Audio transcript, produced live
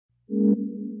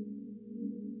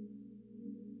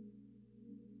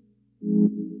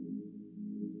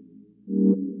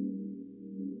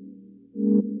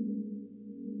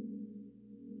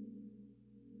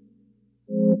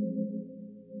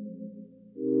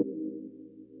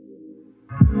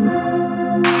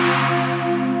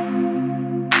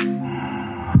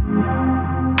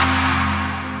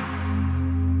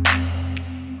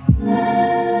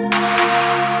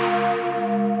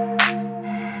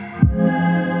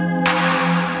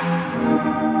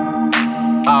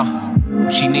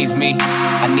She needs me,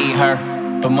 I need her,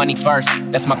 but money first,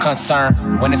 that's my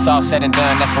concern. When it's all said and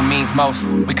done, that's what means most.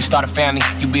 We could start a family,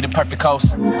 you be the perfect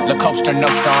host. La Costa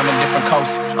Nostra on a different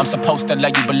coast. I'm supposed to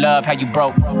love you, but love how you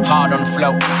broke. Hard on the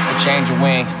float, with your angel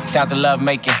wings. Sounds of love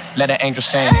making, let an angel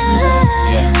sing.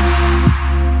 Yeah.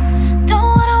 Don't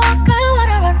wanna walk, I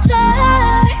wanna run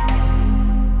fly.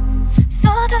 So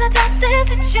to the top, these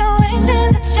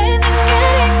situations are changing,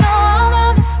 getting all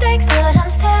the mistakes, but I'm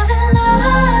still in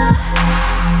love.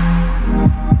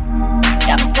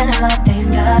 I'm spending my days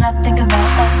caught up, thinking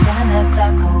about us, standing that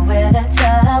clock, oh, where the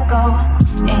time go.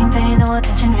 Ain't paying no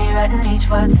attention, rewriting each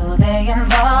word till they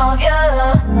involve you.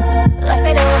 Life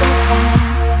made all the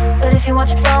plans, but if you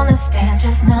watch it from the stands,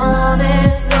 just know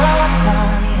this all for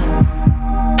you.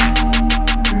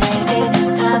 Maybe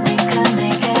this time we could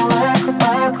make it work,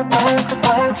 work, work,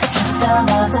 work. Just our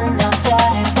love's enough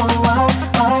that it will work,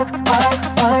 work, work,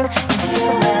 work. If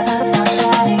you ever thought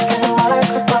that it could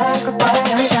work, work, work.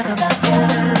 Can we talk about you?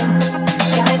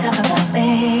 Can we talk about me?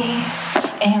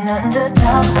 Ain't nothing to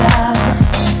talk about.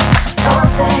 Don't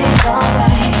say, ain't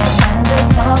nothing to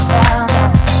talk about.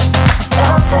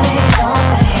 Don't say, no.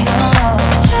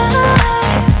 Try.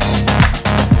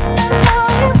 I know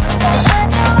you put some mind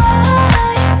to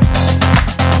it.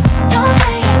 Don't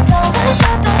say it, don't let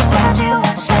you those words you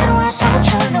once said were so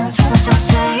true. No, you still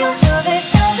say them till they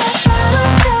sound like fun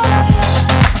to you.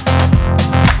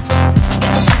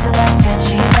 Get a taste of that good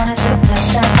cheese on a sleepless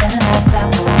night, spinning that clock,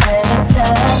 but where the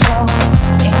time go?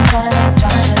 Ain't tryna make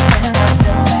drama, just getting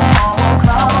myself right. I won't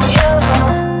call you.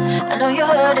 I know you're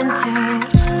hurting too.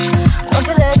 Won't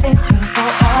you let me through so I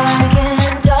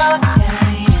can talk to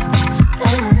you?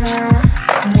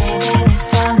 Maybe this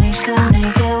time we could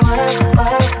make it work,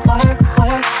 work, work,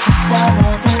 work. Just our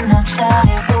love's enough that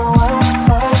it will work,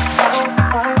 work, work,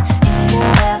 work. If you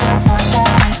ever thought that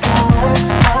it could work,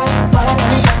 work, work. Can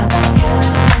we talk about you?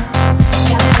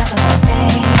 Can we talk about me?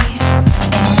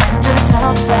 Ain't nothing to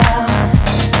talk about.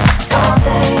 Don't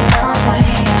say, ain't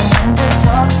nothing to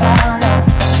talk about, no.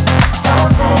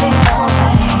 Don't say,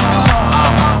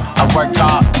 I worked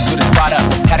hard, threw the spot up.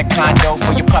 Had a condo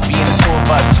for your puppy and the two of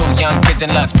us. Two young kids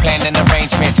and lust, planning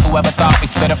arrangements. Whoever thought we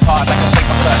split apart like a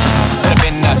paper cut? Could have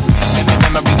been us.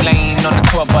 Memory lane on the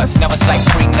tour bus. Now it's like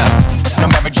prenup, no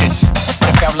marriages, but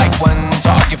it felt like one to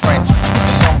all your friends.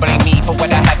 Don't blame me for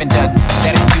what I haven't done.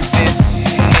 That excuse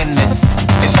is endless.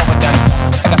 It's overdone.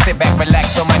 As I sit back,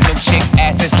 relax on my new chick.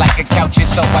 Ass is like a couch,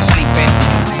 so I sleep in.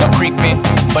 No creeping,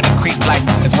 but it's creep like.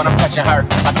 Cause when I'm touching her,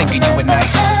 I think of you at night.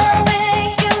 how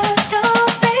we used to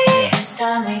be. This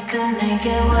time we could make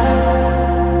it work.